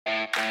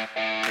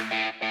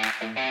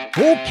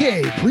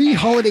Okay,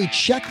 pre-holiday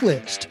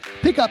checklist.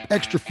 Pick up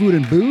extra food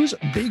and booze.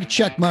 Big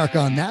check mark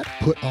on that.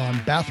 Put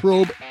on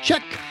bathrobe.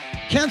 Check.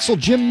 Cancel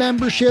gym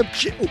membership.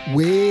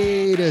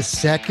 Wait a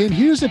second.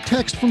 Here's a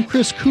text from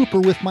Chris Cooper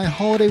with my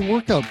holiday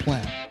workout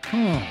plan.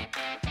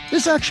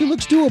 This actually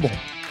looks doable.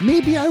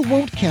 Maybe I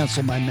won't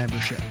cancel my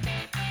membership.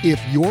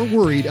 If you're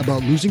worried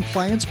about losing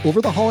clients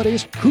over the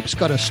holidays, Coop's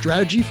got a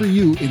strategy for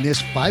you in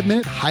this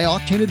 5-minute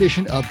high-octane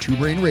edition of Two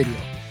Brain Radio.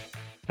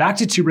 Back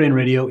to Two Brain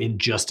Radio in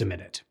just a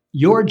minute.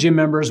 Your gym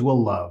members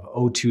will love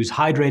O2's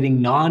hydrating,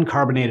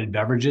 non-carbonated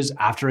beverages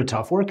after a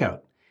tough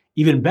workout.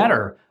 Even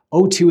better,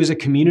 O2 is a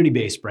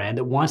community-based brand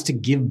that wants to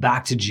give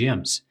back to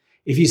gyms.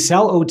 If you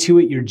sell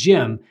O2 at your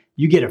gym,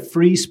 you get a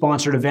free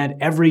sponsored event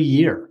every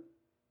year.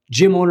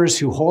 Gym owners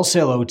who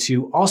wholesale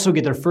O2 also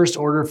get their first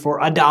order for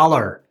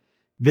 $1.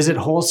 Visit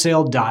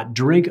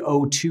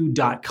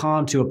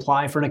wholesale.drinko2.com to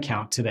apply for an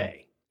account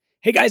today.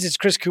 Hey guys, it's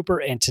Chris Cooper,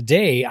 and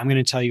today I'm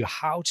going to tell you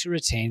how to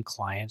retain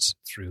clients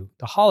through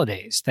the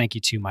holidays. Thank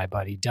you to my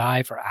buddy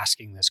Di for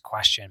asking this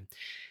question.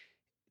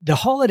 The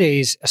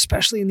holidays,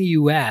 especially in the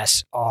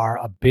US, are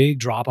a big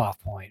drop-off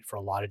point for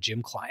a lot of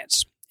gym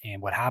clients.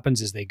 And what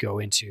happens is they go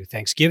into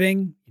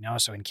Thanksgiving,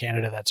 so in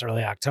Canada, that's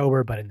early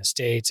October, but in the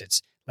States,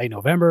 it's late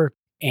November.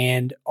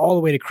 And all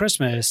the way to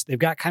Christmas, they've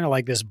got kind of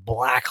like this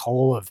black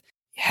hole of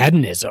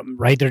hedonism,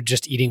 right? They're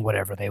just eating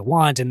whatever they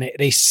want. And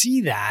they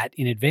see that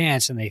in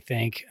advance and they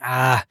think,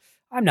 I'm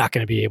not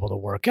going to be able to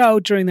work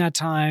out during that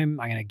time.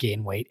 I'm going to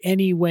gain weight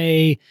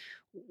anyway.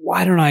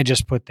 Why don't I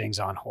just put things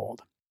on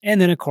hold? And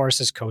then, of course,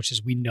 as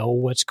coaches, we know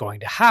what's going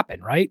to happen,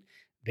 right?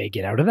 They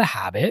get out of the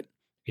habit.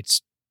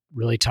 It's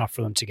really tough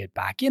for them to get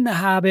back in the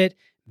habit.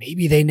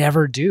 Maybe they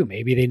never do.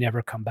 Maybe they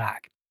never come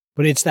back.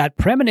 But it's that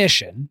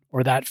premonition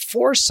or that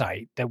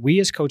foresight that we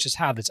as coaches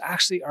have that's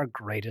actually our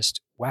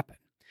greatest weapon.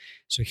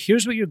 So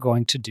here's what you're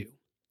going to do.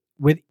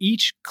 With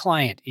each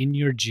client in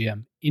your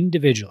gym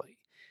individually,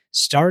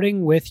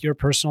 starting with your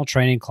personal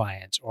training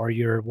clients or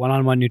your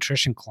one-on-one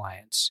nutrition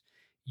clients,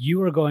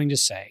 you are going to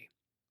say,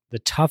 the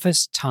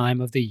toughest time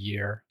of the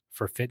year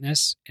for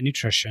fitness and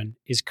nutrition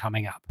is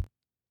coming up.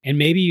 And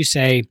maybe you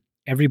say,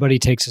 everybody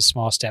takes a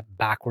small step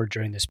backward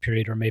during this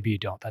period, or maybe you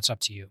don't. That's up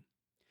to you.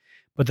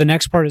 But the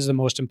next part is the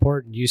most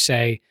important. You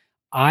say,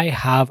 I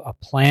have a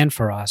plan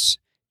for us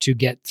to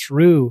get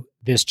through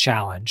this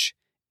challenge.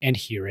 And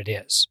here it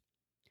is.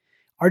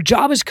 Our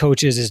job as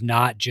coaches is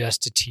not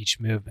just to teach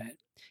movement.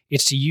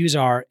 It's to use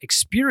our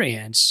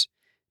experience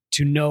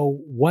to know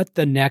what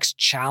the next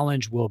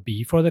challenge will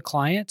be for the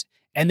client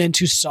and then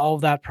to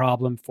solve that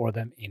problem for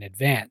them in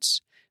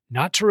advance.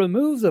 Not to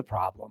remove the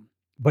problem,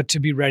 but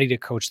to be ready to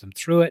coach them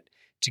through it,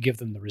 to give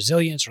them the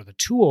resilience or the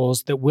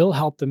tools that will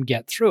help them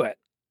get through it.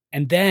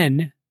 And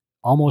then,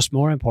 almost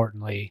more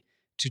importantly,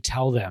 to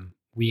tell them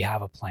we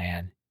have a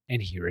plan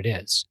and here it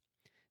is.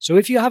 So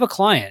if you have a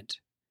client,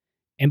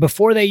 and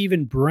before they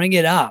even bring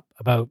it up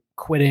about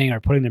quitting or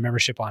putting their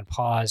membership on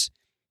pause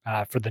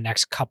for the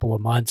next couple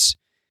of months,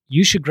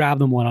 you should grab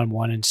them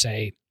one-on-one and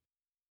say,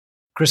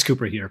 Chris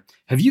Cooper here.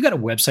 Have you got a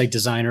website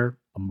designer,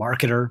 a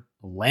marketer,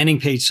 a landing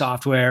page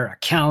software, a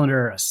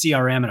calendar, a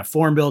CRM, and a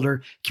form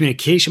builder,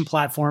 communication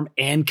platform,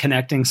 and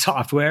connecting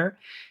software?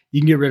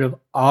 You can get rid of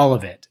all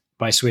of it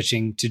by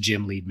switching to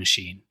Gym Lead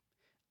Machine.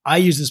 I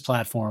use this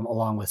platform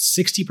along with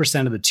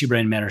 60% of the Two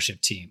Brain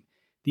mentorship team.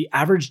 The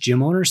average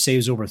gym owner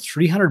saves over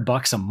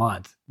 $300 a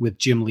month with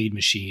Gym Lead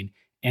Machine,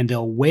 and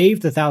they'll waive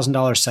the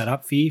 $1,000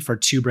 setup fee for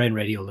Two Brain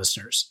Radio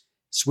listeners.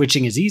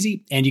 Switching is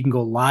easy, and you can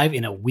go live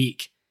in a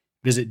week.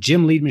 Visit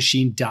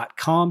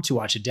gymleadmachine.com to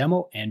watch a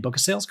demo and book a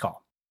sales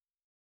call.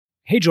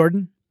 Hey,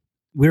 Jordan,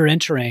 we're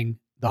entering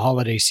the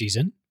holiday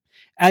season.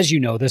 As you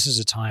know, this is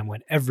a time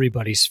when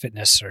everybody's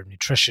fitness or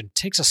nutrition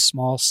takes a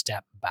small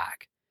step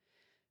back.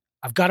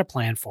 I've got a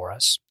plan for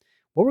us.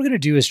 What we're going to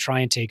do is try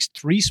and take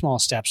 3 small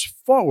steps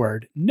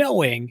forward,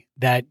 knowing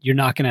that you're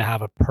not going to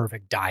have a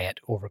perfect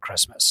diet over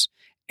Christmas.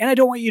 And I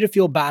don't want you to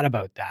feel bad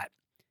about that.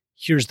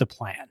 Here's the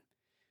plan.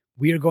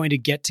 We are going to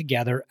get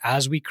together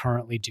as we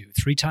currently do,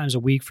 3 times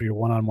a week for your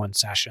one-on-one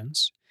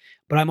sessions.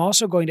 But I'm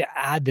also going to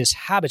add this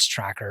habits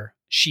tracker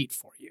sheet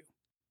for you.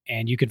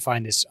 And you can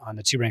find this on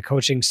the Two Brain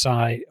coaching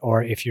side,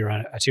 or if you're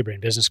a Two Brain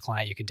business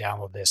client, you can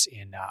download this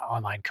in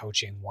online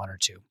coaching 1 or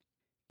 2.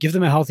 Give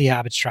them a healthy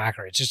habits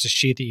tracker. It's just a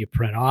sheet that you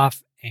print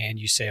off and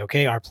you say,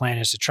 okay, our plan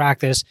is to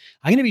track this.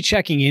 I'm going to be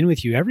checking in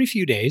with you every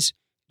few days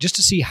just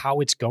to see how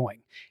it's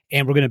going.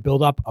 And we're going to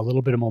build up a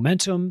little bit of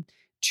momentum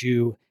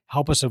to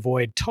help us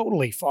avoid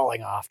totally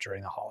falling off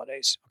during the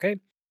holidays. Okay.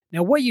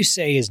 Now, what you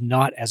say is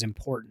not as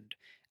important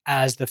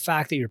as the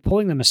fact that you're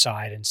pulling them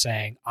aside and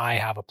saying, I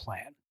have a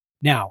plan.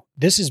 Now,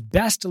 this is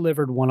best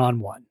delivered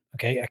one-on-one,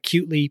 okay?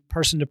 Acutely,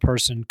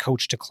 person-to-person,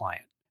 coach to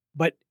client.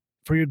 But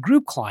for your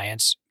group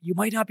clients, you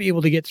might not be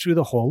able to get through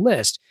the whole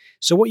list.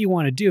 So what you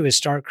want to do is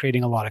start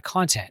creating a lot of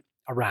content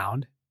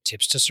around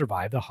tips to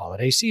survive the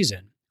holiday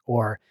season,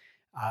 or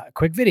a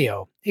quick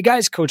video. Hey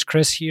guys, Coach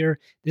Chris here.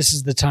 This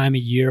is the time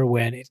of year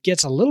when it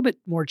gets a little bit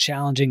more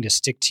challenging to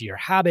stick to your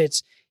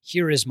habits.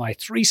 Here is my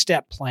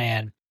 3-step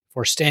plan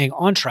for staying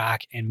on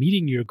track and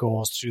meeting your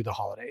goals through the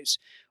holidays.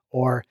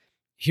 Or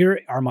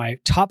here are my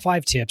top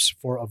 5 tips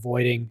for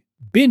avoiding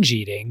binge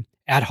eating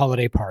at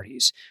holiday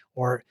parties.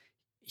 Or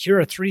here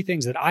are 3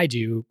 things that I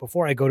do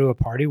before I go to a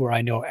party where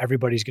I know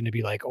everybody's going to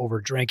be like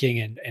over drinking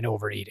and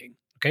overeating.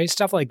 Okay.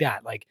 Stuff like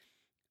that. Like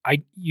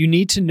you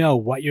need to know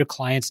what your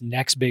client's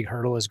next big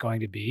hurdle is going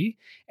to be,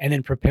 and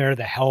then prepare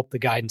the help, the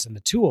guidance, and the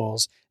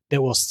tools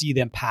that will see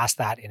them past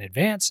that in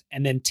advance,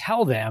 and then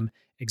tell them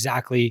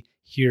exactly,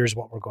 here's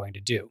what we're going to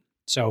do.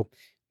 So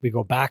we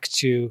go back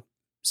to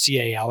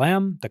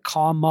CALM, the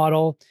CALM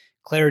model: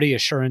 clarity,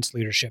 assurance,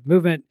 leadership,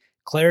 movement.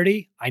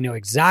 Clarity, I know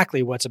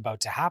exactly what's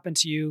about to happen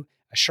to you.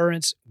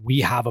 Assurance,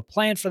 we have a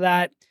plan for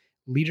that.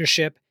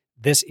 Leadership,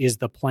 this is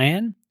the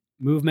plan.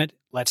 Movement,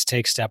 let's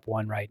take step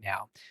 1 right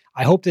now.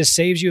 I hope this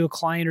saves you a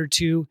client or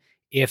 2.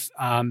 If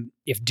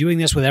doing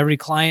this with every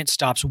client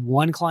stops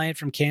one client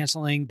from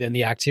canceling, then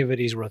the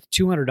activity is worth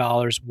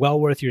 $200, well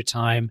worth your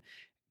time.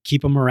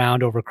 Keep them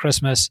around over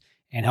Christmas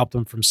and help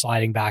them from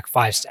sliding back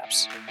 5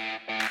 steps.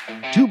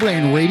 Two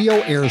Brain Radio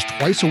airs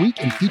twice a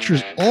week and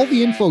features all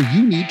the info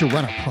you need to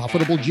run a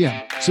profitable gym.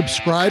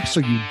 Subscribe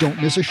so you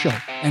don't miss a show.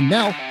 And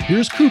now,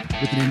 here's Coop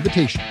with an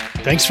invitation.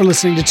 Thanks for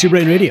listening to Two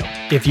Brain Radio.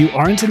 If you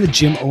aren't in the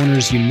Gym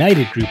Owners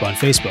United group on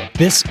Facebook,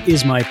 this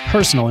is my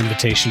personal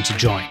invitation to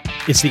join.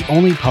 It's the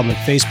only public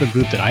Facebook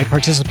group that I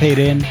participate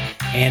in,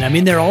 and I'm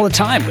in there all the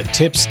time with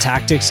tips,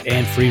 tactics,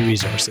 and free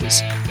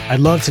resources. I'd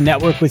love to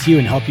network with you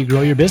and help you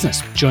grow your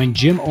business. Join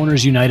Gym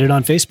Owners United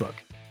on Facebook.